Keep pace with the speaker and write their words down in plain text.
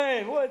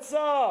Chapman, what's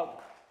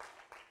up?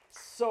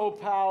 So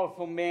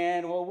powerful,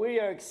 man. Well, we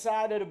are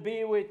excited to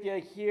be with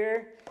you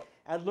here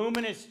at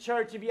Luminous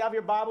Church. If you have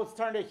your Bibles,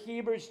 turn to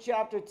Hebrews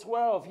chapter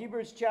 12.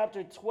 Hebrews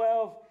chapter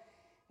 12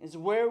 is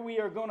where we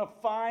are going to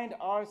find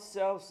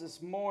ourselves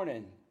this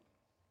morning.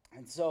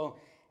 And so,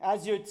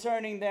 as you're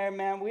turning there,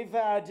 man, we've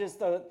had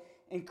just an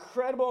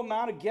incredible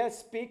amount of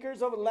guest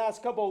speakers over the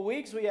last couple of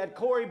weeks. We had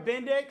Corey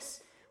Bendix,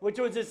 which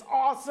was just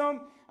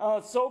awesome.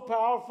 So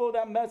powerful,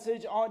 that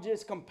message on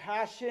just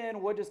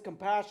compassion. What does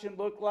compassion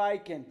look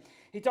like? And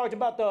he talked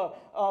about the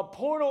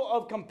portal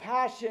of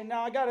compassion.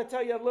 Now, I got to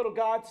tell you a little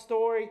God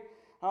story.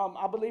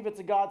 I believe it's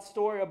a God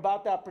story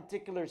about that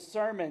particular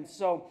sermon.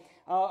 So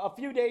a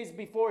few days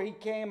before he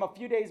came, a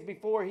few days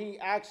before he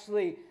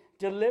actually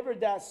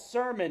delivered that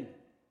sermon,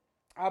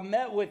 I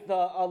met with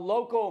a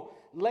local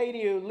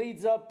lady who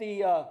leads up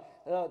the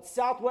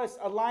Southwest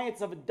Alliance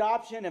of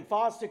Adoption and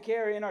Foster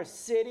Care in our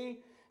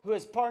city, who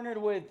has partnered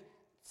with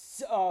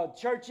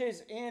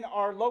churches in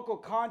our local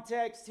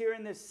context here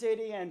in this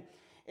city. And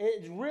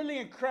it's really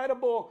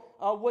incredible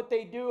what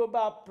they do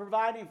about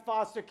providing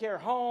foster care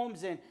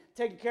homes and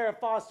taking care of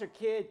foster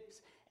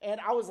kids. And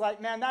I was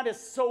like, man, that is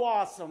so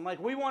awesome. Like,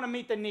 we want to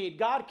meet the need.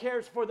 God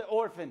cares for the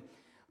orphan.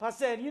 But I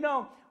said,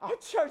 our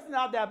church's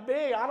not that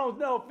big. I don't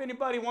know if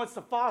anybody wants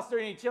to foster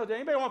any children.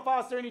 Anybody want to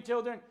foster any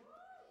children?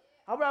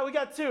 All right, we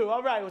got 2.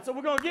 All right, so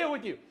we're going to get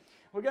with you.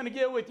 We're going to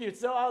get with you.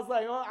 So I was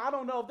like, well, I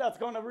don't know if that's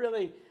going to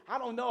really, I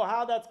don't know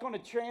how that's going to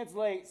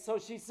translate. So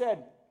she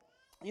said,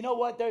 you know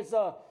what, there's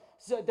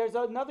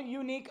another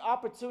unique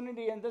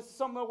opportunity, and this is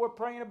something that we're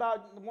praying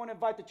about. I want to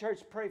invite the church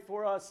to pray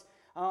for us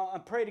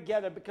and pray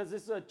together, because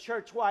this is a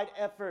church-wide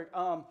effort.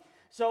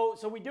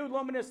 So we do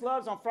Luminous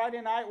Loves on Friday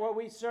night, where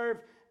we serve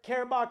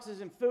care boxes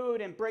and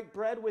food and break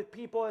bread with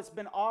people. It's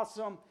been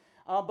awesome.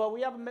 But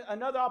we have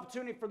another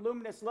opportunity for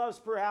Luminous Loves,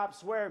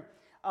 perhaps, where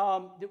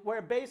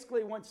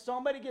basically when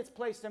somebody gets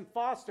placed in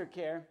foster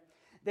care,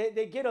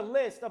 they get a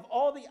list of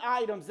all the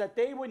items that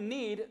they would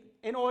need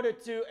in order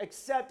to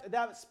accept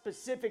that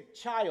specific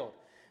child.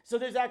 So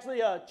there's actually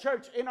a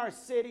church in our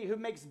city who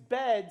makes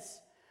beds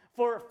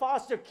for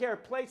foster care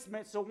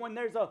placement. So when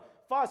there's a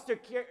foster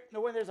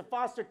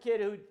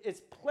kid who is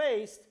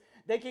placed,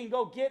 they can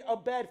go get a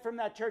bed from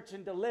that church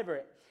and deliver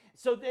it.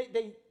 So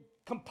they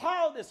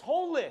compile this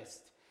whole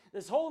list,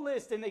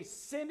 and they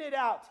send it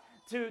out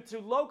to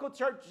local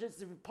churches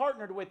who've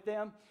partnered with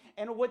them.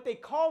 And what they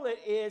call it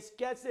is,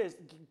 guess this,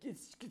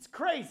 it's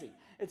crazy.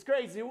 It's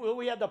crazy.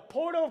 We have the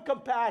portal of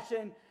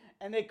compassion,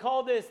 and they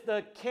call this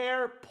the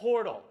care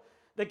portal.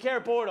 The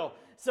care portal.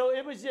 So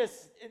it was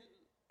just,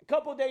 a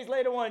couple of days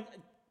later when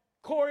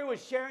Corey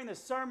was sharing the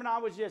sermon, I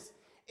was just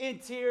in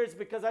tears,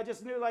 because I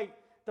just knew like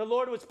the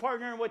Lord was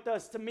partnering with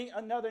us to meet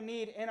another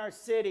need in our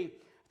city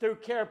through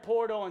Care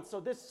Portal. And so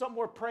this is something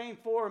we're praying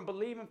for and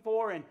believing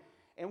for, and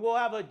we'll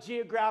have a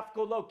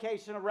geographical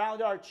location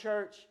around our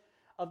church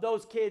of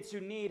those kids who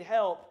need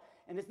help.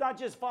 And it's not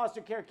just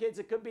foster care kids.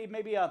 It could be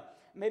maybe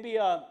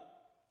a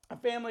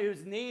family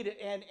who's need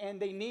and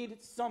they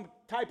need some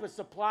type of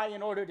supply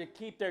in order to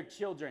keep their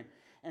children.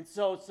 And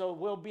so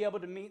we'll be able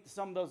to meet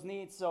some of those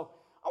needs. So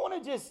I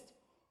want to just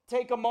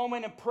take a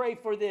moment and pray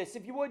for this.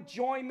 If you would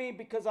join me,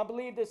 because I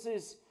believe this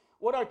is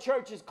what our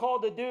church is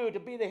called to do, to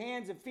be the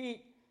hands and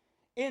feet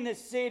in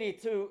this city,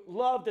 to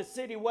love the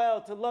city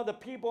well, to love the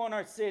people in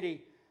our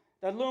city,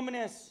 that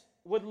Luminous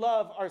would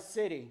love our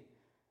city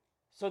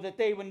so that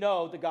they would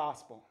know the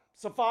gospel.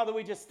 So, Father,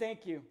 we just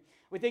thank you.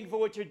 We thank you for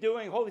what you're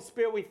doing. Holy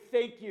Spirit, we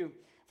thank you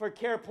for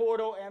Care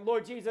Portal. And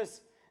Lord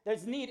Jesus,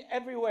 there's need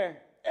everywhere.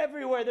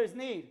 Everywhere there's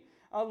need.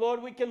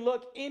 Lord, we can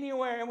look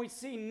anywhere and we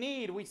see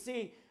need. We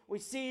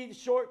see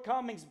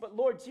shortcomings. But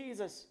Lord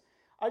Jesus,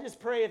 I just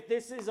pray, if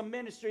this is a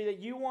ministry that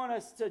you want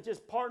us to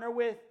just partner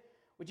with,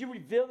 would you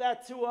reveal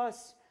that to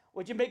us?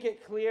 Would you make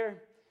it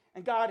clear?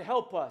 And God,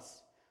 help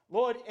us.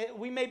 Lord,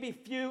 we may be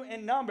few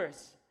in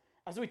numbers,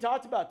 as we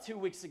talked about 2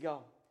 weeks ago.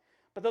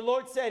 But the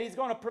Lord said he's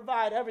going to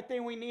provide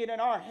everything we need in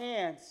our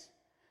hands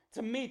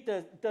to meet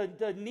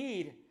the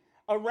need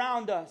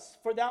around us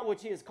for that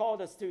which he has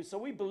called us to. So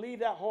we believe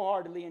that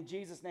wholeheartedly in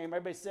Jesus' name.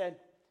 Everybody said,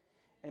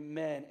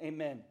 amen,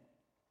 amen.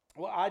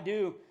 Well, I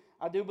do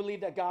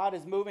believe that God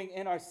is moving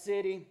in our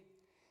city.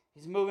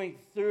 He's moving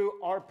through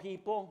our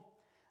people.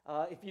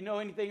 If you know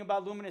anything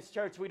about Luminous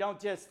Church, we don't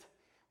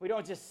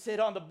just sit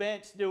on the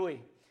bench, do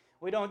we?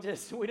 We aren't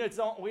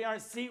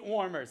seat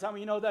warmers. How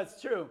many know that's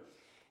true?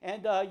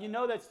 And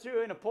that's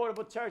true in a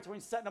portable church when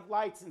you're setting up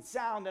lights and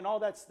sound and all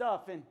that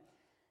stuff. And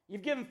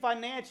you've given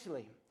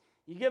financially.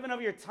 You've given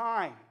of your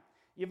time.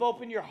 You've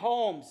opened your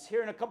homes.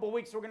 Here in a couple of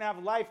weeks, we're going to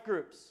have life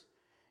groups.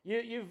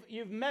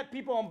 You've met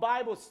people in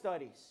Bible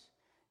studies.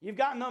 You've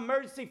gotten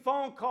emergency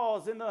phone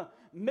calls in the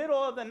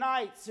middle of the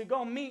night to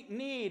go meet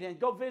need and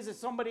go visit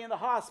somebody in the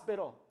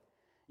hospital.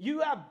 You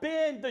have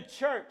been the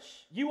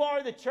church. You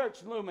are the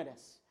church,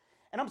 Luminous.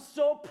 And I'm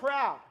so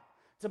proud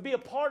to be a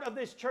part of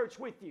this church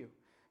with you,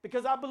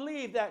 because I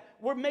believe that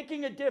we're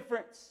making a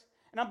difference.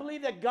 And I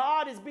believe that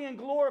God is being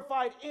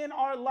glorified in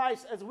our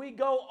lives as we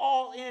go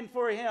all in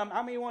for him.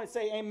 How many want to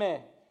say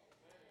amen?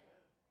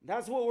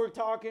 That's what we're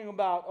talking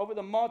about over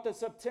the month of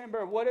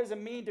September. What does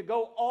it mean to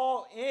go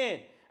all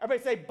in?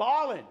 Everybody say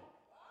ballin'.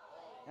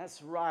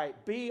 That's right.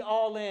 Be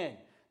all in.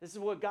 This is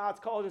what God's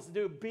called us to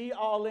do. Be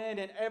all in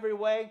every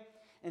way,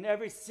 in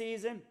every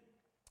season.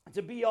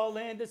 To be all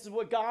in. This is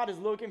what God is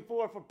looking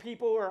for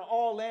people who are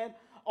all in,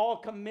 all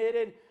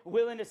committed,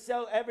 willing to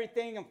sell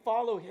everything and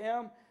follow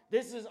him.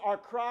 This is our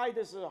cry.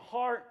 This is our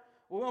heart.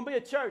 We're going to be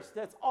a church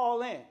that's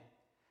all in.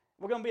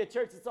 We're going to be a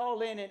church that's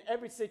all in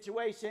every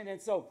situation.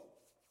 And so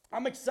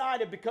I'm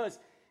excited because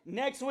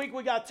next week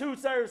we got 2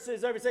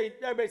 services.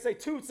 Everybody say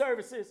 2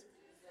 services.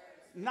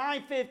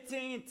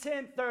 9:15,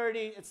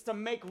 10:30. It's to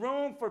make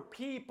room for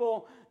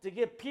people, to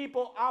give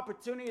people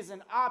opportunities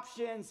and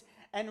options.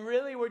 And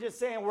really, we're just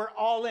saying we're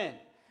all in.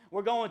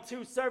 We're going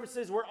 2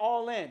 services. We're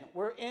all in.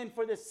 We're in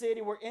for the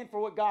city. We're in for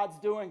what God's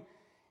doing.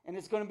 And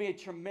it's going to be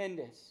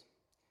tremendous.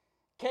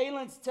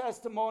 Kaylin's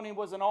testimony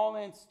was an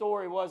all-in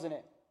story, wasn't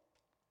it?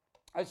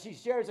 As she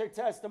shares her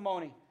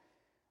testimony,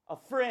 a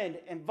friend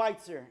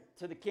invites her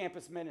to the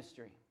campus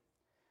ministry.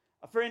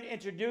 A friend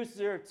introduces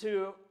her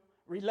to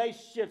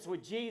relationships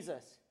with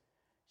Jesus.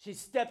 She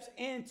steps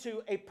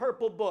into a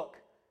purple book,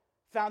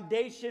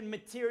 foundation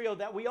material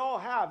that we all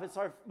have. It's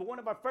one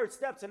of our first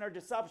steps in our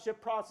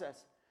discipleship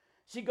process.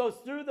 She goes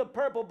through the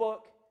purple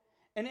book,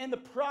 and in the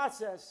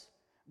process,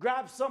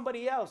 grabs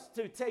somebody else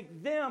to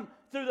take them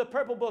through the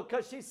purple book,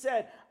 because she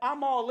said,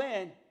 I'm all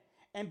in.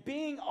 And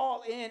being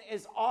all in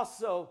is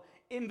also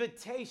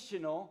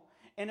invitational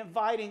and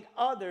inviting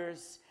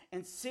others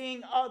and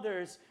seeing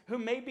others who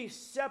may be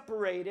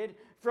separated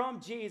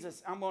from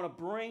Jesus. I'm going to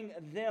bring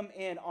them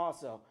in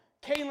also.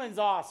 Kaylin's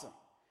awesome.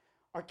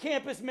 Our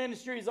campus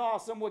ministry is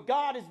awesome. What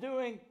God is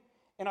doing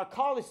in our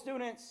college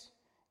students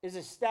is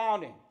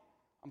astounding.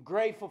 I'm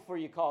grateful for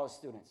you college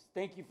students.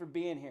 Thank you for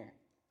being here.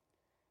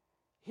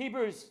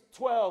 Hebrews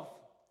 12,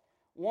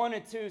 1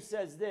 and 2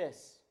 says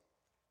this.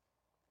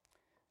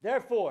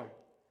 Therefore,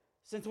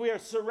 since we are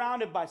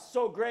surrounded by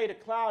so great a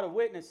cloud of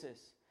witnesses,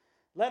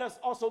 let us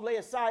also lay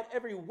aside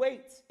every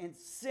weight and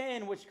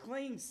sin which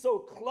clings so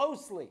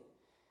closely.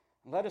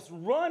 And let us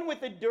run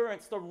with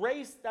endurance the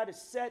race that is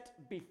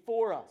set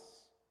before us,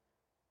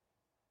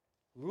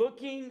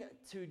 looking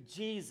to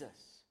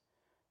Jesus,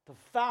 the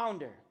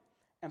founder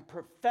and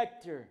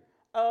perfecter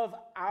of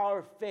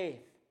our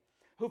faith,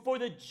 who for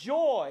the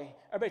joy,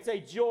 everybody say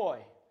joy,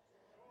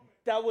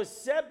 that was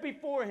set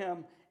before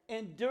him,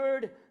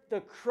 endured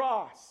the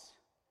cross,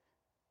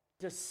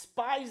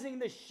 despising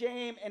the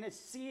shame, and is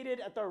seated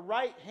at the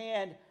right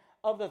hand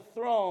of the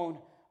throne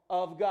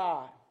of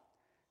God.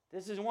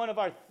 This is one of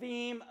our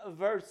theme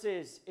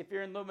verses, if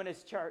you're in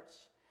Luminous Church,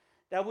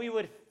 that we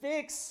would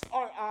fix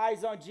our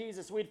eyes on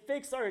Jesus. We'd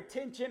fix our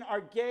attention,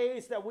 our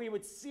gaze, that we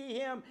would see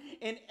him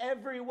in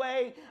every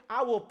way.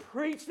 I will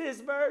preach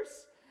this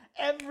verse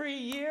every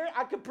year.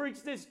 I could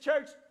preach this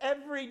church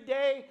every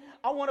day.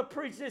 I want to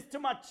preach this to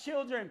my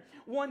children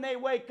when they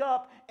wake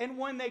up and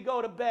when they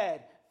go to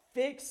bed.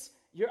 Fix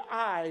your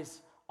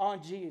eyes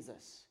on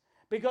Jesus.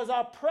 Because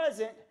our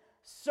present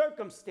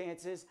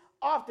circumstances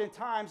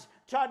oftentimes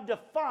try to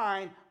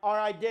define our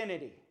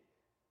identity.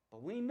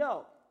 But we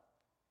know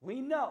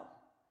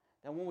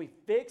that when we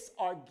fix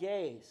our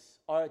gaze,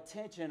 our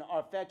attention, our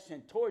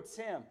affection towards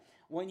him,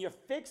 when you're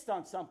fixed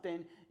on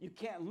something, you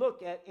can't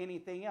look at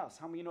anything else.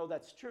 How many of you know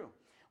that's true?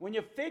 When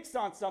you're fixed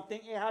on something,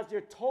 it has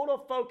your total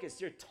focus,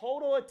 your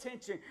total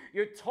attention,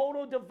 your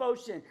total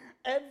devotion.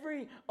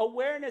 Every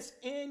awareness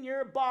in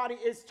your body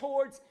is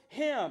towards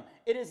him.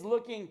 It is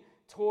looking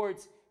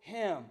towards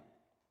him.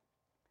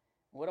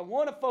 What I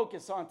want to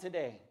focus on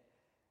today,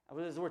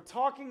 as we're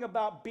talking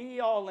about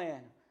be all in,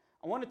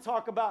 I want to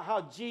talk about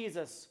how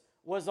Jesus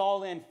was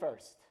all in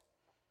first.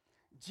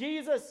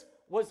 Jesus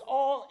was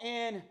all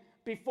in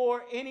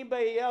before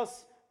anybody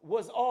else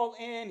was all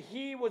in.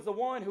 He was the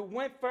one who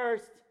went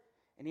first,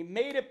 and he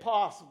made it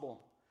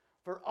possible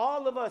for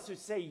all of us who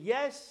say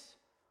yes,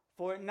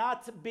 for it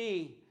not to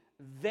be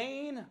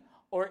vain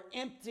or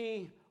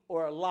empty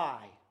or a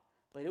lie,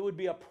 but it would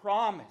be a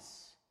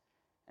promise,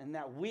 and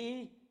that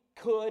we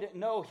could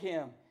know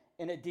him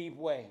in a deep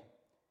way.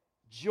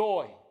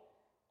 Joy.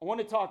 I want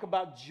to talk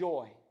about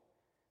joy.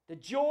 The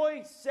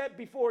joy set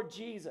before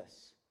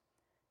Jesus.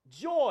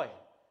 Joy.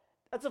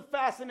 That's a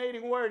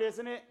fascinating word,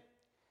 isn't it?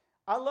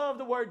 I love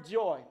the word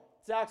joy.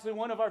 It's actually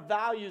one of our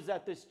values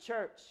at this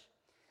church.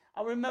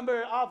 I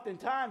remember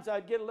oftentimes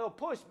I'd get a little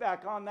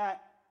pushback on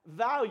that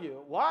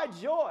value. Why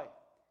joy?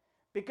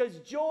 Because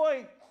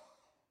joy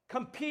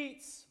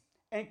competes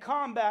and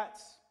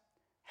combats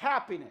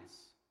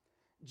happiness.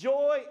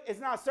 Joy is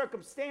not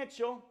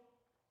circumstantial.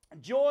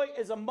 Joy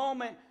is a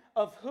moment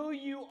of who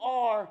you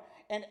are,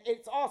 and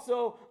it's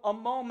also a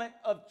moment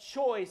of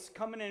choice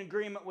coming in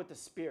agreement with the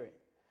Spirit.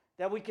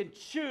 That we can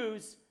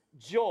choose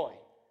joy.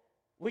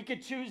 We can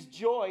choose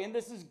joy, and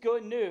this is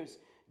good news.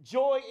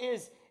 Joy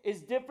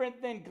is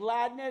different than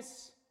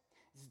gladness.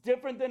 It's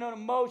different than an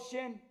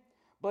emotion,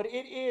 but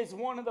it is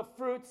one of the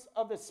fruits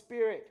of the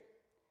Spirit.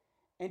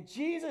 And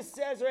Jesus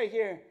says right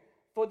here,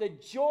 for the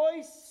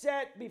joy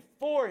set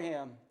before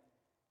him,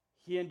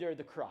 he endured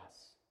the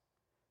cross.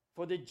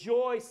 for the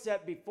joy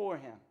set before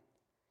him.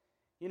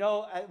 You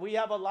know, we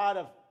have a lot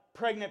of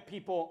pregnant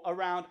people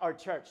around our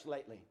church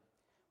lately.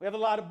 We have a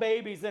lot of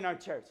babies in our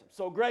church. I'm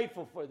so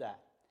grateful for that.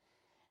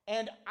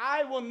 And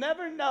I will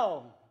never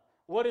know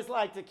what it's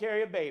like to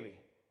carry a baby.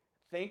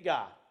 Thank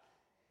God.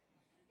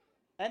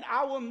 And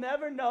I will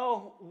never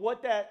know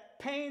what that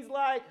pain's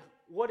like,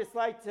 what it's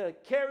like to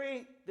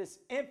carry this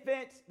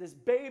infant, this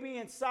baby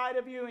inside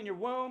of you in your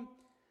womb.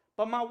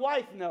 But my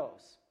wife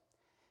knows.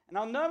 And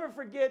I'll never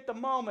forget the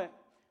moment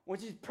when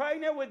she's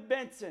pregnant with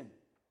Benson.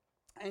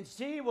 And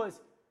she was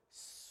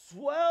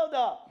swelled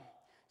up.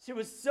 She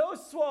was so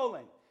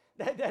swollen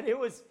that it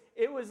was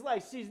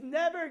like she's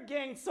never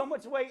gained so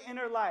much weight in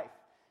her life.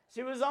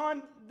 She was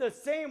on the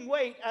same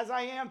weight as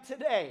I am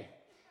today.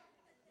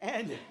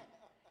 And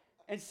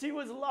she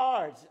was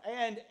large.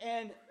 And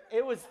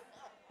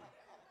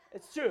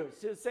it's true.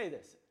 She'll say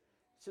this.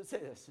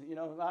 You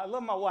know, I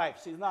love my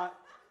wife. She's not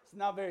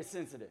very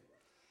sensitive.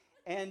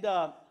 And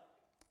there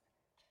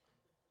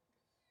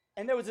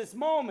was this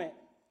moment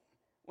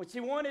when she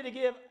wanted to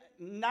give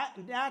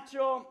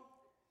natural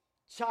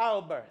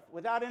childbirth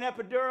without an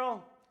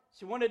epidural.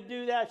 She wanted to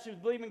do that. She was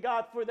believing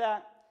God for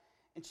that.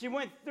 And she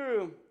went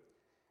through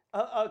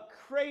a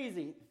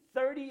crazy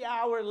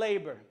 30-hour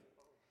labor.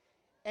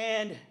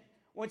 And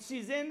when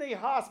she's in the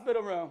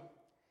hospital room,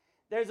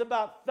 there's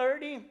about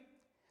 30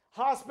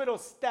 hospital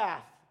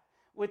staff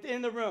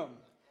within the room.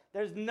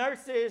 There's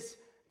nurses,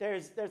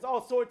 there's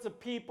all sorts of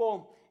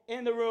people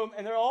in the room,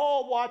 and they're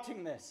all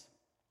watching this.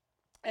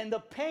 And the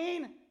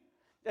pain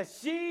that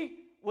she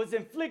was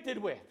inflicted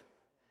with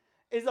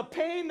is a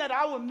pain that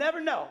I will never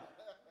know.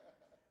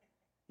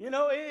 You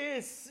know,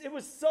 it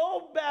was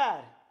so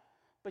bad.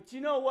 But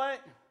you know what?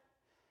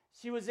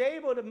 She was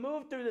able to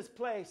move through this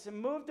place and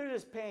move through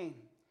this pain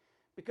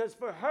because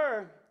for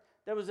her,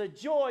 there was a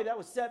joy that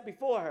was set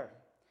before her.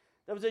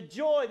 There was a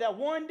joy that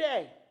one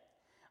day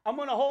I'm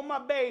going to hold my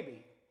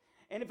baby.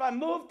 And if I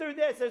move through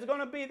this, there's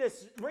going to be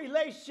this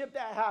relationship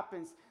that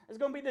happens. There's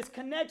going to be this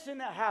connection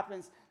that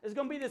happens. There's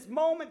going to be this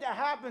moment that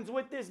happens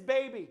with this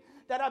baby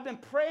that I've been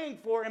praying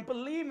for and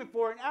believing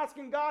for and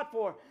asking God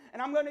for.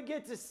 And I'm going to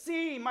get to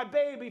see my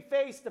baby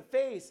face to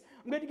face.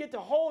 I'm going to get to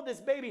hold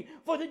this baby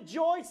for the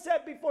joy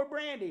set before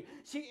Brandy.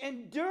 She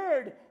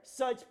endured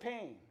such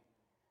pain.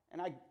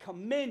 And I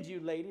commend you,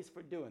 ladies,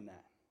 for doing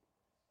that.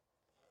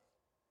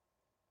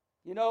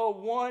 You know,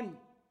 one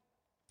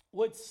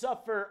would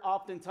suffer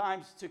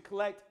oftentimes to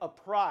collect a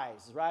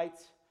prize, right?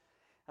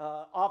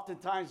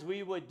 Oftentimes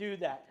we would do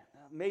that.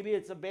 Maybe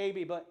it's a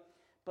baby, but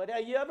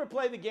you ever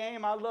play the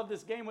game? I love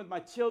this game with my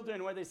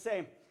children where they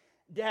say,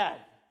 Dad,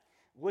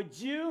 would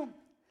you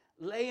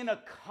lay in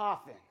a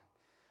coffin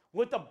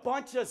with a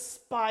bunch of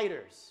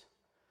spiders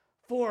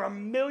for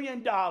 $1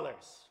 million? I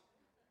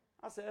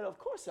said, of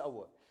course I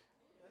would.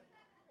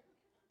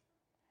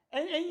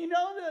 And you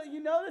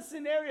know the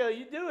scenario.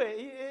 You do it.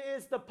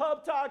 It's the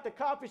pub talk, the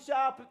coffee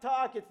shop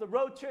talk. It's the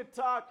road trip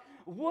talk.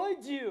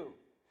 Would you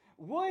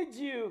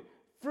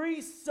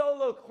free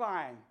solo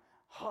climb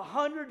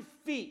 100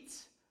 feet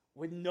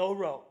with no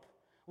rope?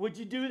 Would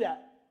you do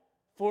that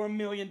for $1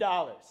 million?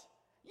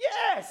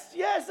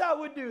 Yes, I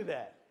would do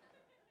that.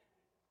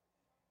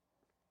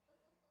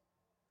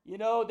 You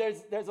know,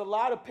 there's a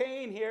lot of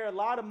pain here, a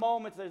lot of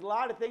moments. There's a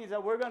lot of things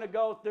that we're going to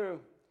go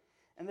through.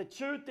 And the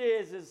truth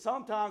is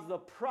sometimes the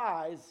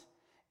prize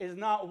is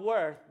not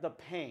worth the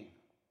pain.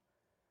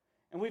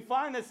 And we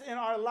find this in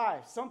our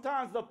life.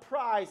 Sometimes the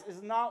prize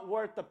is not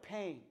worth the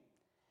pain.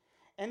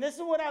 And this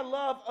is what I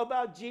love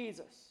about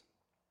Jesus.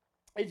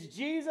 It's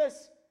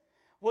Jesus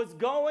was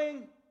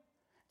going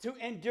to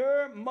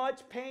endure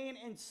much pain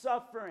and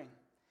suffering.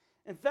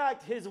 In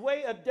fact, his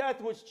way of death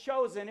was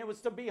chosen. It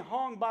was to be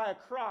hung by a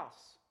cross.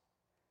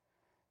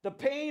 The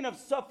pain of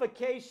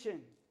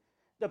suffocation,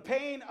 the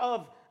pain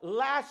of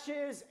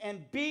lashes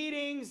and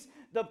beatings,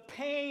 the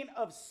pain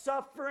of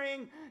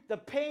suffering, the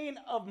pain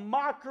of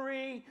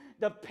mockery,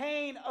 the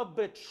pain of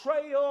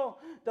betrayal,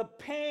 the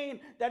pain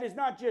that is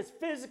not just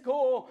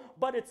physical,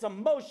 but it's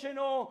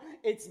emotional,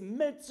 it's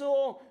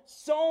mental,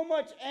 so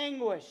much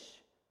anguish.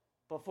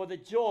 But for the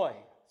joy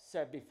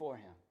set before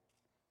him,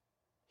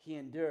 he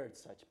endured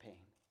such pain.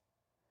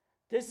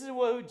 This is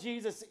who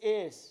Jesus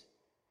is,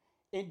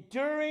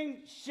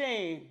 enduring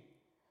shame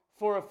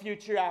for a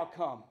future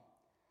outcome.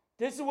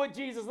 This is what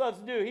Jesus loves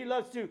to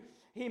do.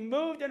 He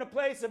moved in a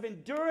place of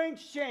enduring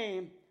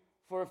shame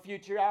for a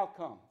future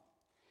outcome.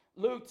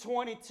 Luke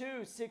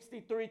 22,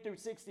 63 through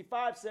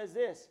 65 says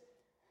this.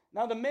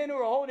 Now the men who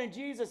were holding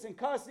Jesus in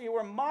custody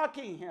were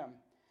mocking him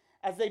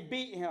as they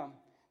beat him.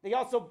 They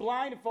also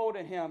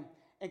blindfolded him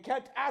and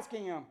kept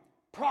asking him,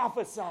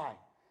 prophesy,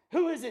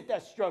 who is it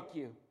that struck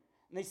you?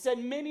 And they said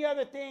many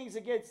other things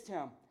against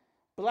him,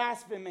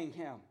 blaspheming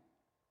him.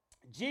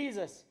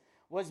 Jesus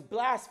was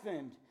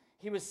blasphemed.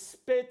 He was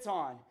spit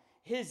on.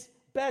 His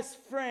best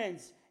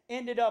friends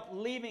ended up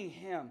leaving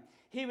him.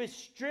 He was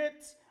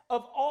stripped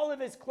of all of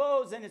his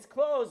clothes, and his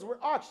clothes were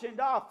auctioned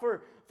off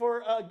for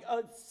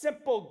a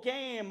simple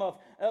game of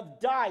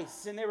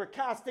dice, and they were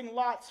casting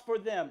lots for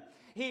them.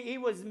 He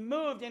was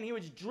moved and he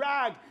was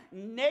dragged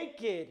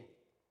naked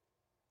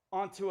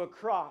onto a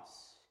cross.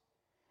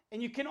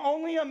 And you can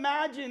only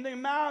imagine the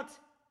amount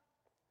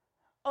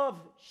of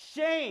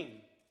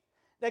shame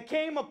that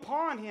came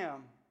upon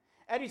him.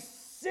 And he's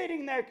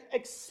sitting there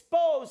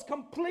exposed,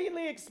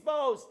 completely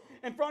exposed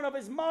in front of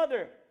his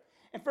mother,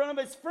 in front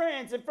of his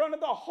friends, in front of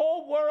the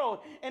whole world.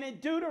 And in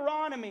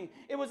Deuteronomy,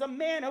 it was a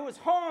man who was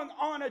hung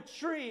on a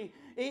tree.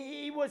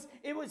 It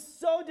was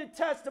so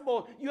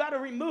detestable, you had to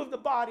remove the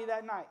body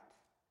that night.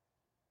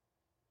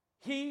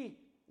 He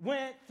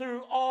went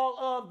through all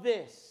of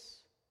this.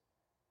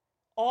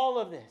 All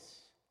of this.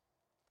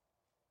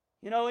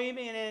 You know,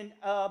 even in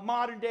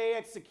modern day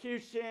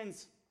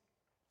executions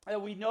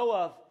that we know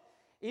of,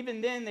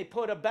 even then they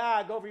put a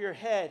bag over your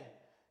head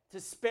to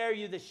spare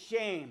you the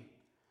shame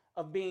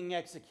of being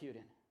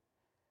executed.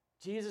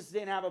 Jesus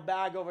didn't have a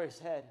bag over his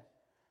head,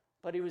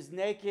 but he was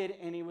naked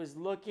and he was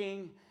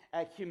looking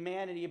at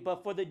humanity.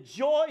 But for the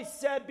joy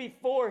set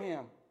before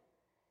him,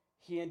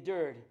 he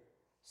endured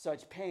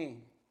such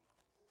pain.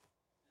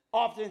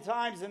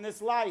 Oftentimes in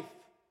this life,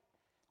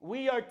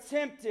 we are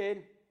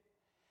tempted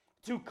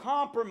to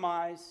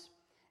compromise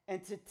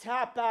and to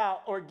tap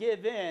out or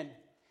give in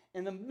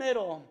the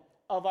middle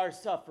of our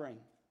suffering.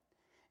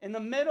 In the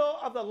middle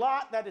of the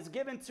lot that is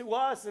given to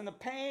us and the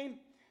pain,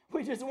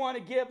 we just want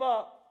to give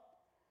up.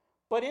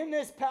 But in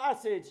this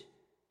passage,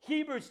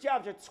 Hebrews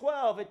chapter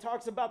 12, it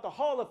talks about the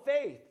hall of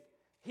faith.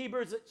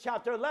 Hebrews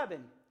chapter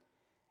 11.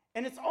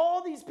 And it's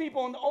all these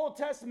people in the Old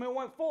Testament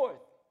went forth.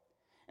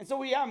 And so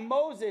we have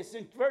Moses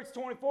in verse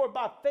 24,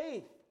 by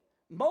faith.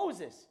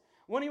 Moses,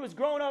 when he was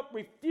grown up,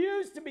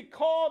 refused to be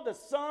called the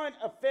son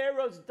of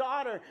Pharaoh's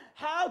daughter.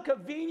 How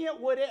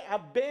convenient would it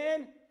have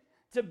been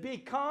to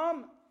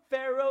become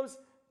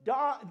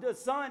the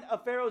son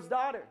of Pharaoh's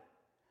daughter?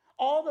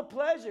 All the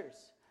pleasures,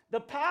 the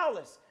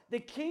palace, the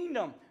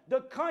kingdom,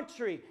 the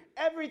country,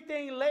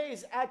 everything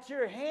lays at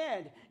your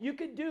hand. You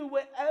could do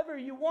whatever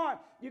you want.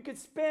 You could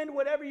spend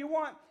whatever you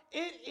want.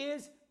 It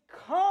is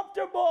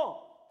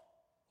comfortable.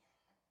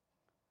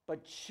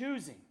 But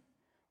choosing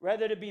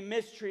rather to be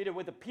mistreated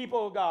with the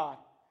people of God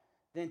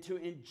than to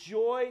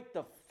enjoy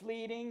the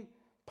fleeting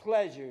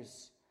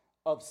pleasures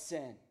of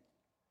sin.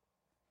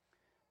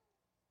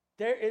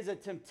 There is a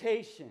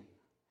temptation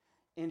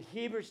in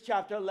Hebrews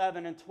chapter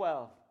 11 and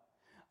 12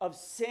 of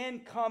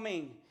sin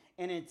coming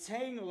and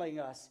entangling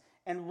us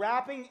and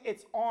wrapping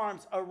its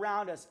arms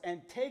around us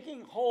and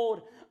taking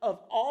hold of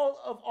all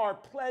of our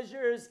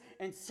pleasures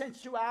and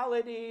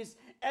sensualities,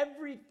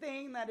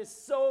 everything that is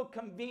so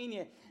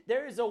convenient.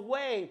 There is a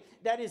way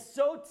that is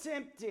so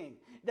tempting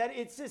that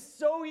it's just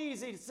so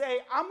easy to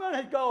say, I'm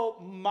going to go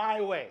my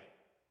way.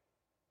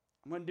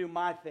 I'm going to do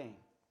my thing.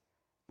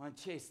 I'm going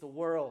to chase the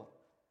world.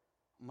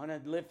 I'm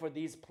going to live for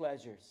these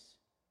pleasures.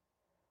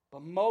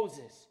 But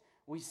Moses,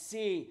 we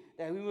see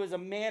that he was a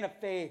man of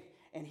faith,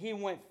 and he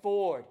went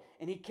forward,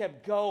 and he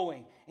kept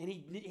going, and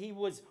he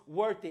was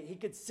worth it. He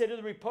considered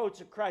the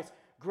reproach of Christ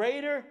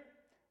greater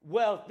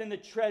wealth than the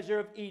treasure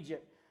of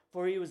Egypt,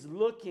 for he was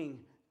looking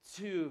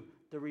to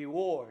the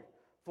reward.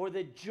 For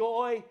the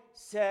joy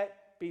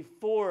set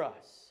before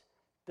us.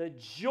 The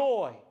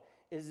joy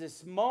is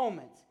this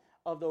moment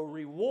of the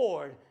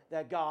reward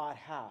that God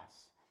has.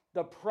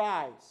 The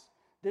prize.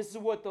 This is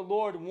what the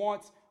Lord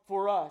wants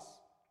for us.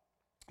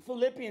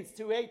 Philippians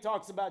 2:8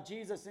 talks about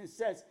Jesus and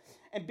says,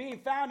 and being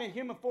found in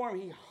human form,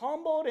 he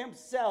humbled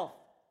himself.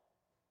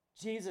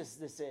 Jesus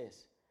this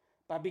is.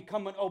 By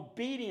becoming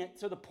obedient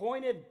to the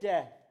point of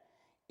death,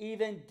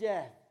 even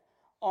death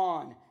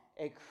on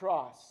a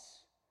cross.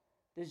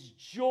 This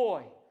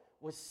joy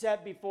was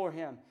set before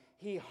him.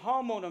 He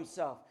humbled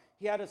himself.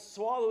 He had to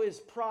swallow his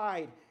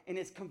pride and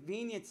his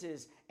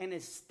conveniences and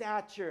his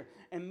stature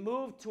and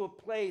move to a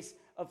place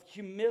of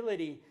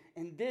humility.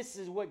 And this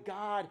is what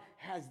God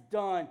has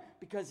done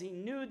because he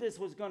knew this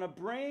was going to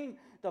bring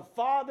the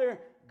Father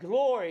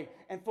glory.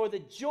 And for the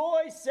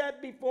joy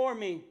set before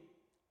me,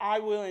 I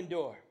will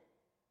endure.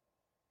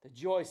 The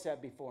joy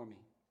set before me.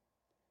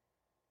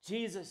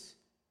 Jesus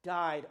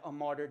died a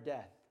martyr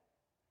death.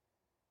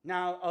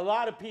 Now, a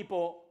lot of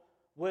people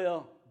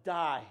will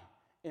die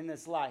in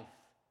this life.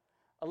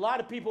 A lot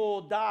of people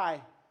will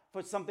die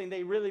for something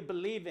they really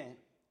believe in.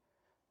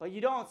 But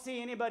you don't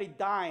see anybody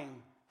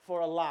dying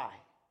for a lie.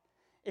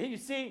 And you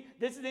see,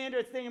 this is the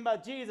interesting thing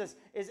about Jesus,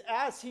 is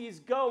as he's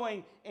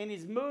going and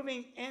he's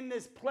moving in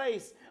this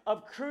place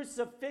of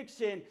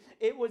crucifixion,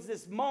 it was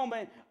this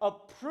moment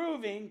of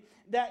proving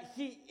that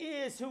he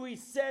is who he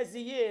says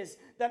he is,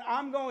 that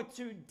I'm going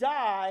to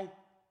die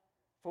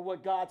for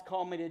what God's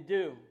called me to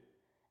do.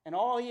 And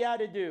all he had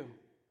to do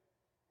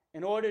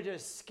in order to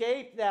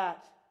escape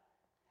that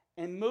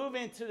and move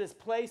into this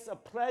place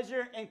of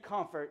pleasure and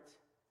comfort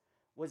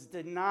was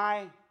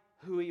deny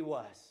who he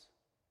was.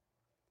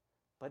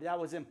 But that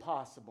was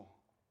impossible.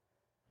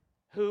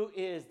 Who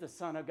is the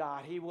Son of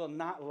God? He will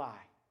not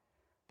lie,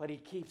 but he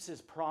keeps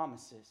his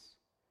promises.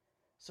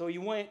 So he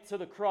went to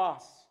the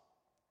cross.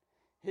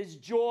 His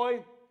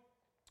joy,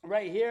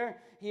 right here,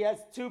 he has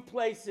two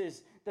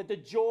places that the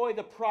joy,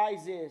 the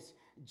prize is.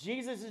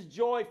 Jesus'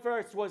 joy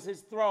first was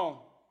his throne.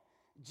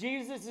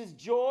 Jesus'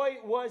 joy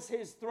was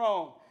his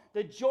throne.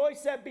 The joy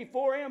set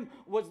before him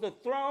was the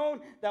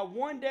throne, that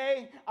one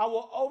day I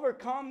will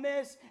overcome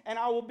this and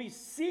I will be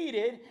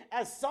seated,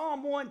 as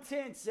Psalm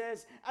 110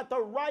 says, at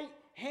the right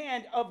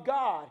hand of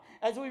God.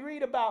 As we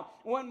read about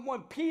when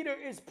Peter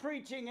is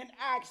preaching in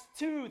Acts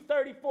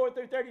 2:34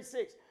 through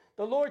 36,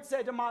 the Lord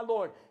said to my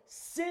Lord,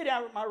 sit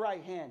at my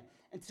right hand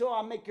until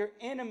I make your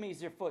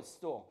enemies your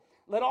footstool.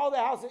 Let all the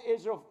house of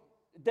Israel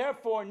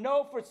therefore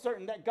know for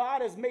certain that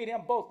God has made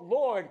him both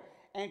Lord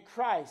and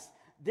Christ,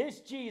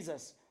 this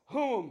Jesus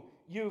whom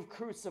you've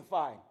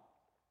crucified.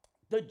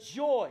 The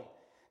joy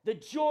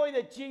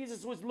that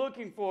Jesus was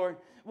looking for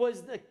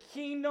was the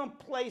kingdom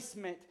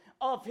placement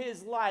of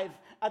his life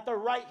at the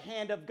right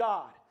hand of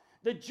God.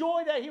 The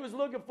joy that he was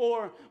looking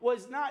for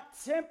was not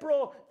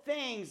temporal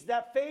things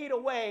that fade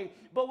away,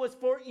 but was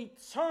for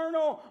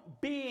eternal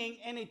being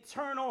and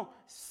eternal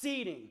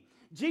seating.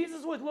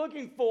 Jesus was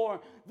looking for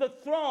the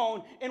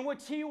throne in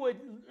which he would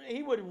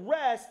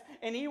rest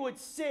and he would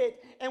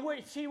sit, and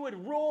which he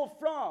would rule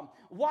from.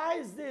 Why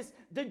is this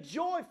the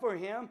joy for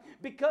him?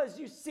 Because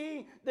you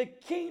see, the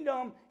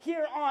kingdom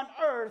here on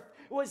earth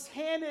was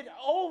handed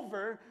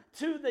over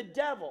to the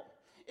devil.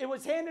 It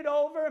was handed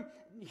over.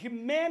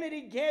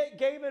 Humanity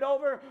gave it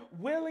over,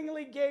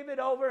 willingly gave it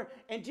over.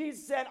 And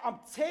Jesus said, I'm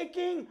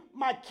taking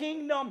my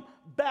kingdom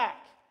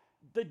back.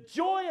 The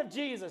joy of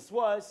Jesus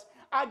was,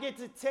 I get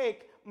to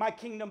take my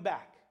kingdom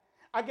back.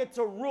 I get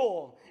to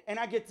rule and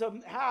I get to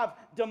have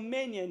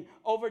dominion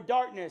over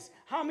darkness.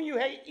 How many of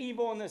you hate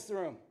evil in this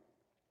room?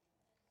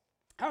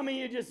 How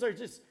many of you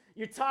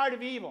you're tired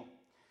of evil?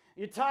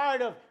 You're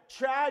tired of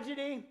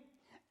tragedy,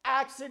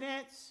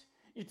 accidents.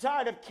 You're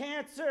tired of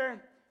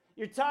cancer.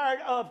 You're tired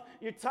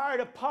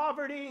of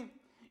poverty.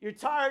 You're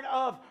tired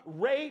of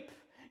rape.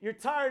 You're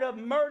tired of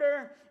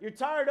murder. You're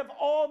tired of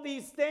all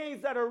these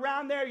things that are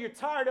around there. You're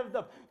tired of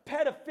the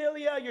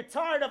pedophilia. You're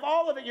tired of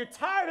all of it. You're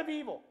tired of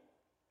evil.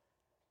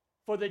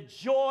 For the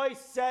joy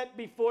set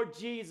before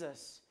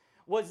Jesus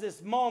was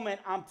this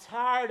moment, I'm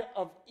tired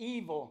of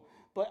evil,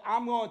 but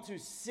I'm going to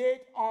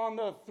sit on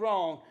the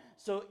throne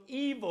so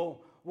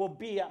evil will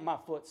be at my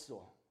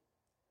footstool.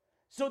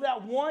 So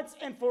that once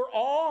and for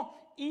all,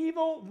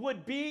 evil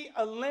would be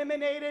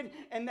eliminated,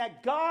 and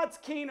that God's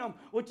kingdom,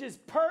 which is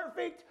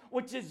perfect,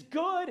 which is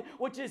good,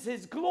 which is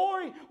his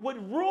glory,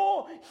 would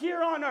rule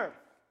here on earth.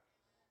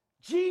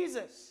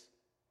 Jesus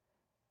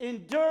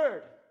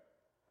endured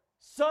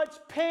such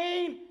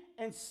pain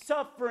and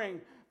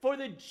suffering, for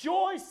the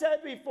joy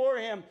set before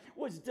him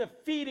was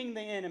defeating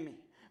the enemy.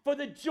 For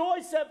the joy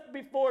set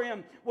before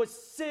him was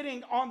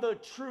sitting on the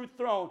true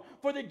throne.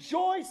 For the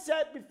joy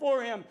set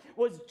before him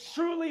was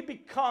truly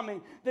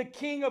becoming the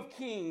King of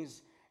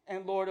Kings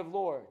and Lord of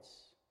Lords.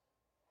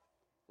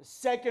 The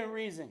second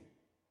reason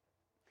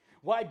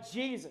why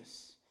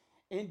Jesus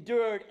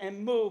endured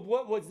and moved,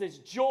 what was this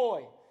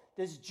joy?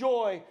 This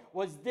joy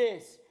was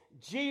this: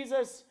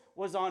 Jesus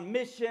was on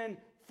mission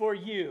for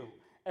you.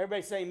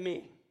 Everybody say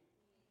me.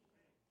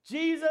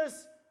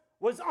 Jesus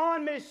was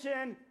on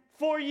mission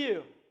for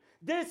you.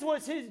 This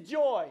was his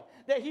joy,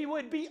 that he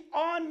would be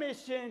on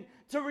mission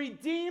to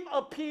redeem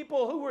a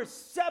people who were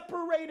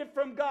separated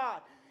from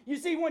God. You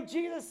see, when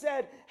Jesus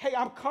said, hey,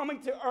 I'm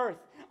coming to earth,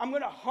 I'm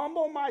going to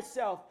humble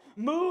myself,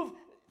 move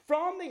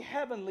from the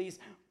heavenlies,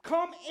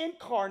 come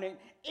incarnate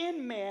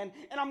in man,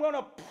 and I'm going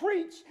to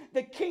preach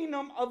the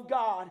kingdom of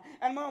God.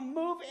 And I'm going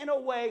to move in a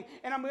way,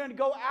 and I'm going to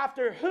go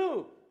after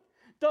who?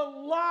 The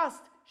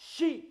lost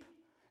sheep,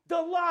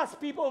 the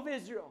lost people of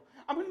Israel.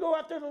 I'm going to go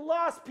after the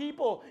lost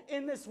people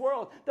in this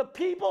world, the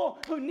people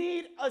who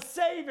need a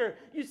Savior.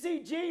 You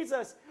see,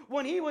 Jesus,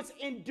 when he was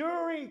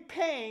enduring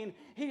pain,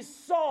 he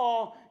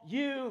saw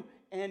you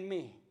and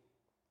me.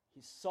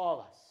 He saw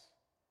us.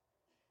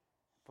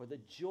 For the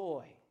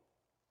joy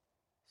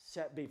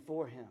set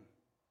before him,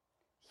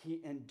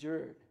 he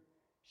endured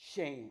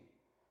shame.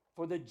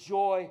 For the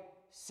joy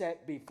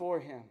set before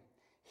him.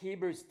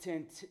 Hebrews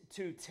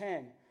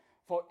 2:10.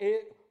 For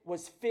it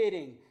was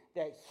fitting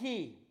that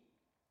he,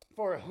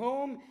 for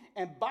whom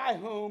and by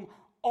whom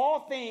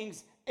all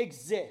things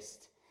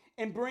exist,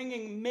 in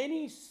bringing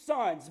many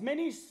sons,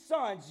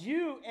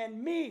 you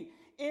and me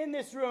in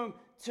this room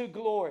to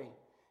glory,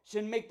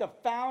 should make the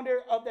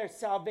founder of their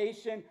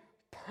salvation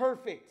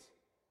perfect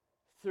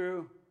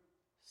through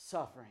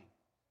suffering.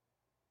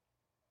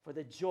 For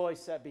the joy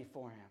set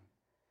before him,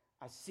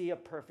 I see a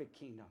perfect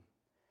kingdom.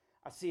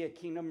 I see a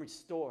kingdom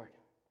restored.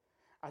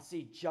 I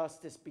see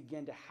justice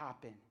begin to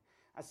happen.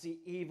 I see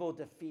evil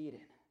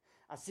defeated.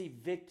 I see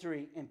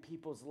victory in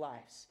people's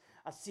lives.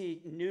 I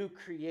see new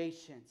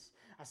creations.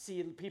 I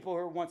see people who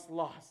were once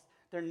lost,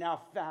 they're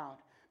now found.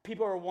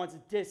 People who were once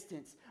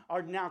distant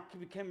are now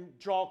can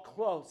draw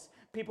close.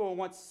 People who were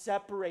once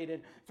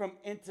separated from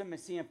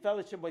intimacy and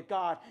fellowship with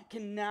God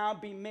can now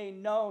be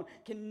made known,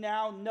 can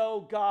now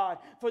know God.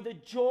 For the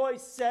joy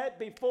set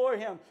before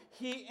him,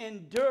 he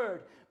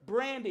endured.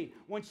 Brandy,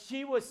 when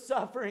she was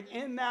suffering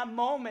in that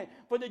moment,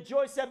 for the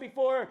joy set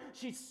before her,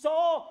 she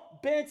saw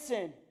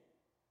Benson,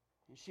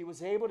 and she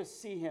was able to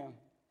see him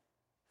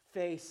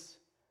face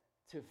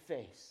to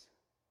face.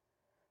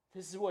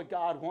 This is what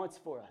God wants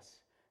for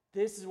us.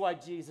 This is why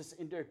Jesus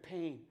endured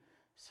pain,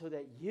 so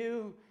that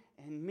you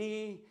and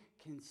me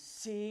can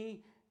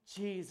see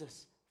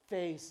Jesus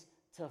face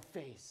to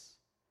face,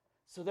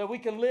 so that we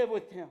can live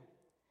with him.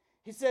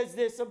 He says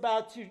this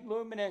about you,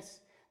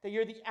 Luminous, that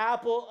you're the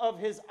apple of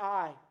his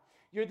eye.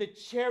 You're the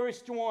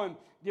cherished one.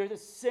 You're the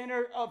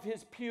center of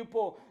his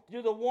pupil.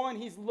 You're the one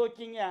he's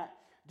looking at.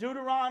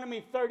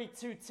 Deuteronomy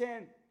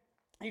 32:10.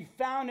 He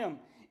found him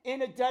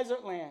in a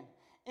desert land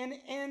and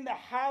in the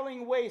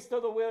howling waste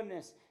of the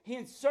wilderness. He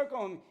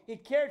encircled him. He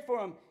cared for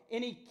him.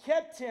 And he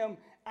kept him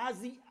as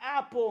the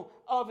apple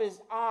of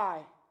his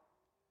eye.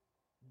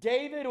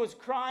 David was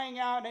crying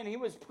out and he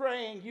was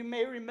praying. You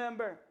may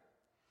remember.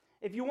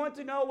 If you want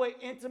to know what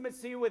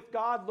intimacy with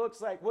God looks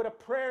like, what a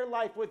prayer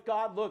life with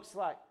God looks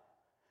like,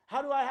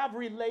 how do I have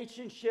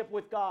relationship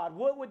with God?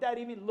 What would that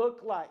even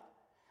look like?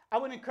 I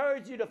would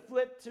encourage you to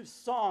flip to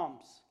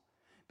Psalms.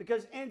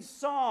 Because in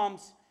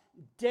Psalms,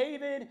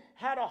 David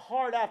had a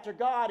heart after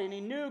God and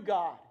he knew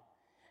God.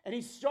 And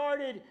he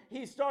started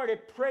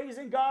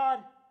praising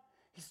God.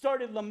 He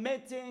started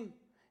lamenting.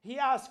 He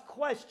asked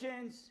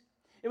questions.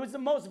 It was the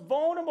most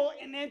vulnerable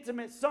and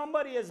intimate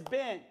somebody has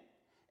been.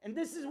 And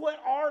this is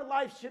what our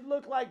life should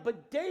look like.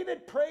 But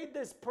David prayed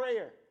this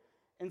prayer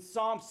in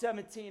Psalm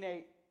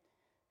 17:8.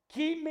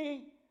 Keep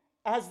me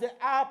as the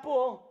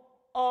apple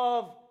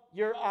of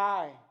your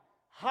eye.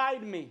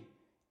 Hide me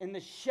in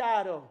the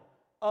shadow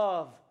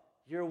of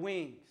your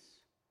wings.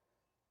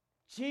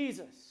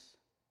 Jesus,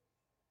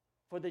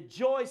 for the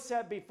joy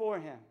set before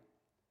him,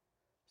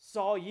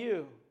 saw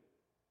you,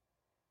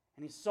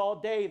 and he saw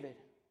David,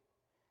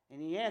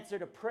 and he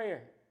answered a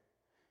prayer.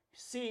 You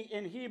see,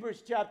 in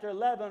Hebrews chapter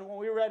 11, when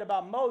we read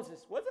about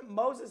Moses, wasn't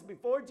Moses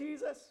before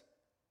Jesus?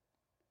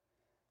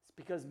 It's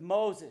because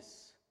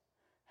Moses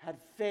had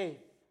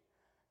faith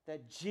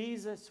that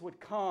Jesus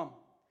would come,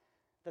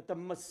 that the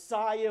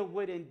Messiah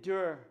would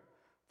endure.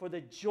 For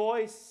the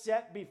joy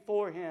set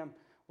before him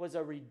was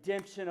a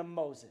redemption of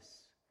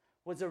Moses,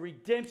 was a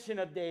redemption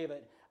of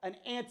David, an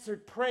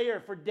answered prayer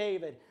for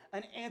David,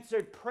 an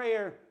answered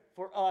prayer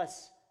for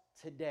us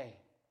today.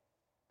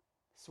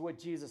 It's what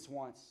Jesus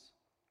wants.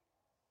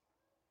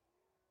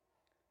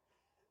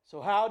 So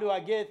how do I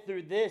get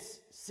through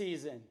this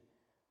season,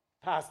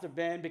 Pastor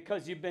Ben?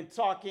 Because you've been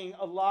talking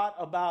a lot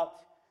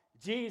about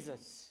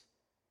Jesus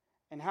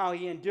and how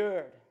he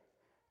endured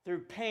through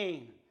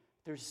pain,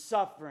 through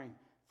suffering,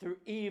 through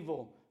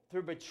evil,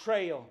 through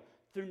betrayal,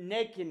 through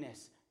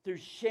nakedness, through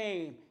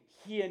shame.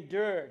 He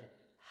endured.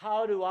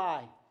 How do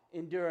I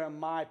endure in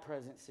my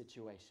present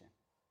situation?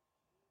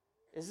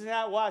 Isn't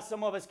that why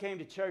some of us came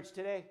to church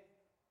today?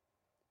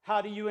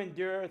 How do you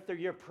endure through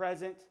your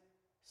present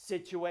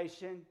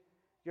situation,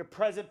 your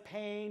present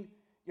pain,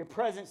 your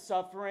present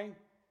suffering?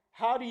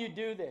 How do you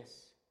do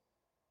this?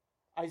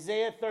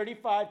 Isaiah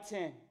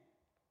 35:10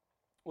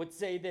 would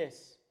say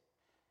this.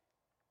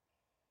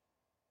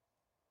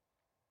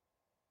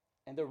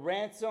 And the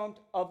ransomed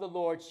of the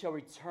Lord shall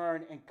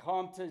return and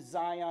come to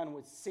Zion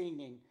with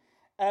singing.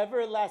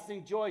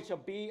 Everlasting joy shall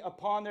be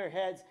upon their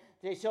heads.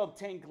 They shall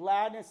obtain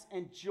gladness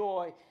and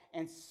joy,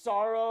 and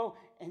sorrow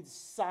and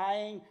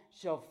sighing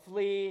shall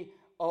flee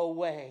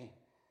away.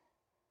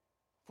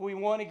 If we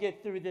want to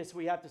get through this,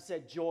 we have to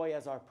set joy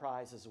as our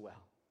prize as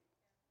well.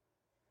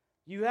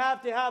 You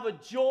have to have a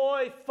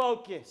joy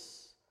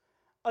focus,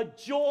 a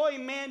joy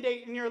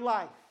mandate in your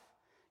life.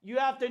 You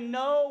have to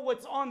know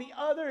what's on the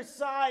other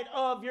side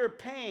of your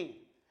pain.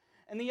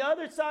 And the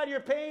other side of your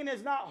pain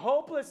is not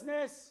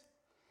hopelessness.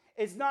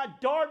 It's not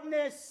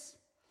darkness.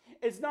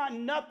 It's not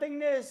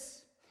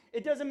nothingness.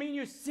 It doesn't mean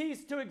you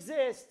cease to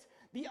exist.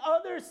 The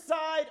other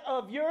side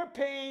of your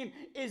pain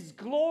is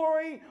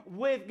glory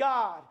with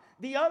God.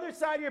 The other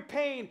side of your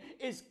pain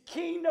is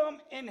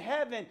kingdom in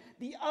heaven.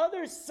 The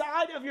other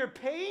side of your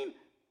pain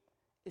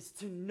is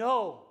to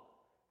know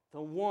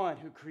the one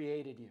who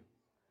created you,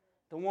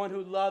 the one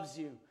who loves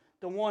you,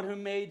 the one who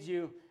made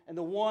you, and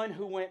the one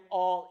who went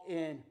all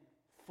in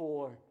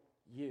for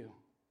you.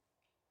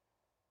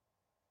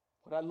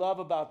 What I love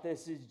about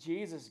this is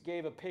Jesus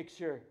gave a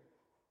picture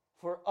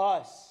for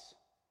us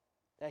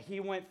that he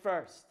went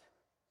first.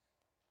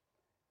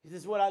 This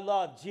is what I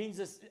love.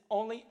 Jesus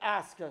only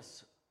asked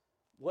us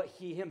what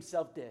he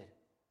himself did.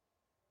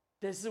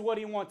 This is what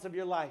he wants of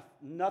your life.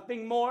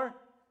 Nothing more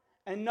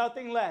and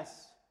nothing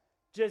less.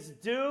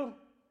 Just do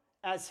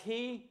as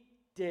he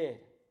did.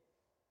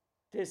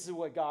 This is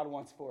what God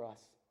wants for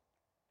us.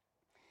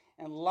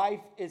 And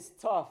life is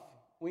tough.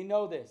 We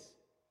know this.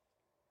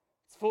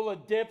 It's full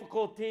of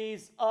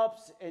difficulties,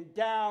 ups and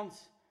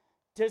downs,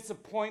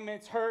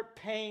 disappointments, hurt,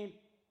 pain,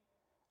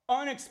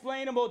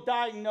 unexplainable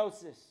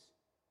diagnosis,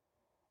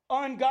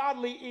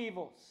 ungodly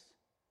evils,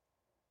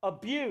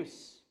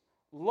 abuse,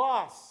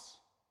 loss,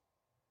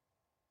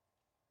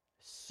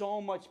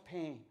 so much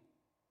pain.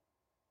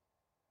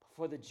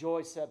 For the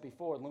joy set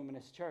before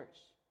Luminous Church,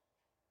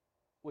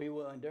 we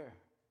will endure.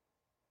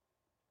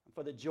 And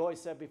for the joy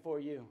set before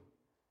you,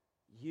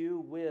 you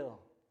will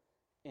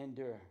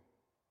endure.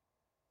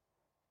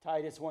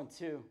 Titus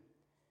 1:2,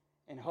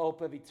 and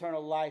hope of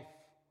eternal life,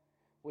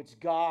 which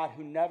God,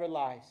 who never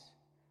lies,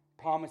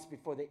 promised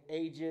before the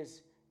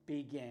ages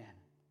began.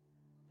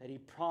 That he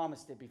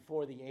promised it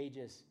before the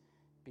ages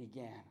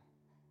began.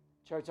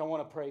 Church, I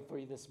want to pray for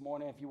you this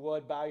morning. If you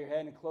would, bow your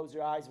head and close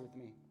your eyes with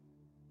me.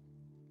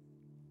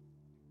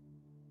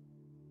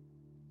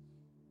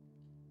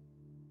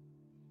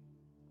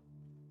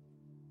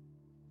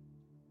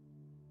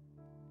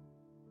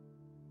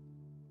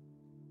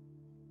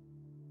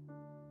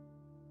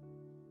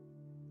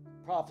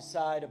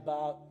 Prophesied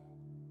about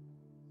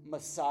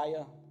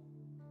Messiah,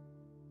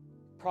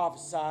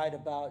 prophesied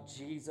about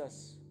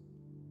Jesus.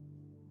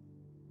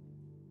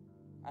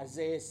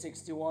 Isaiah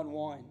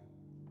 61:1.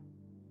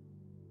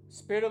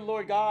 Spirit of the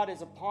Lord God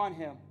is upon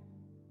him,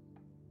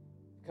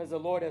 because the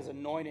Lord has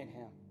anointed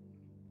him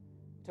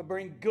to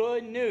bring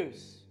good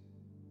news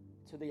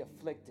to the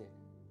afflicted.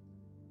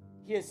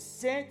 He has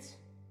sent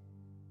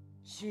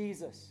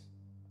Jesus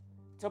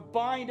to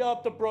bind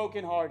up the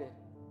brokenhearted,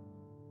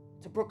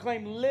 to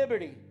proclaim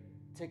liberty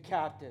to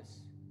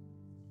captives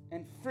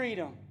and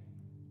freedom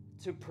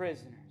to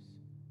prisoners.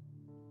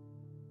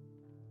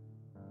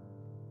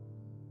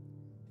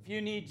 If you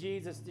need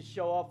Jesus to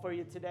show up for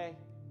you today,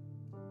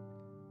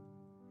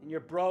 and you're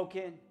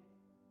broken,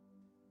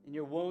 and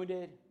you're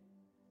wounded,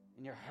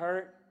 and you're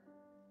hurt,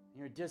 and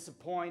you're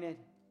disappointed,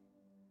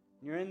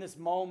 and you're in this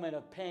moment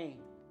of pain,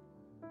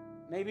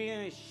 maybe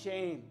in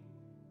shame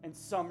in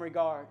some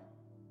regard,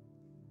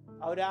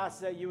 I would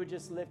ask that you would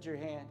just lift your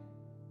hand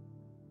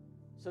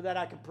so that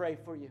I could pray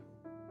for you.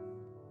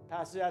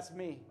 Pastor, that's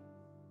me.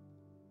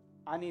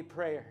 I need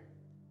prayer.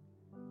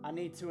 I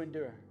need to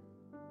endure.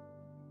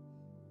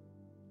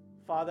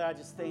 Father, I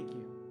just thank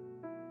you,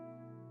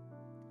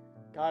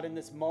 God, in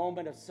this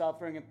moment of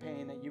suffering and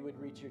pain, that you would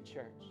reach your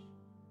church.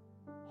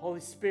 Holy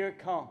Spirit,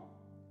 come.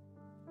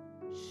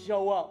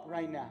 Show up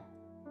right now.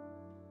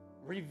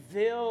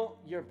 Reveal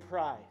your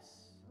prize.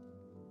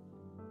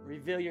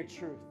 Reveal your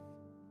truth.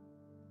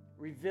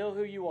 Reveal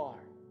who you are.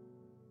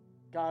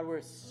 God,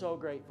 we're so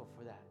grateful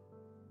for that.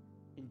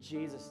 In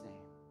Jesus' name.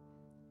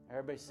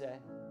 Everybody said,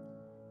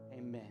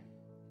 amen.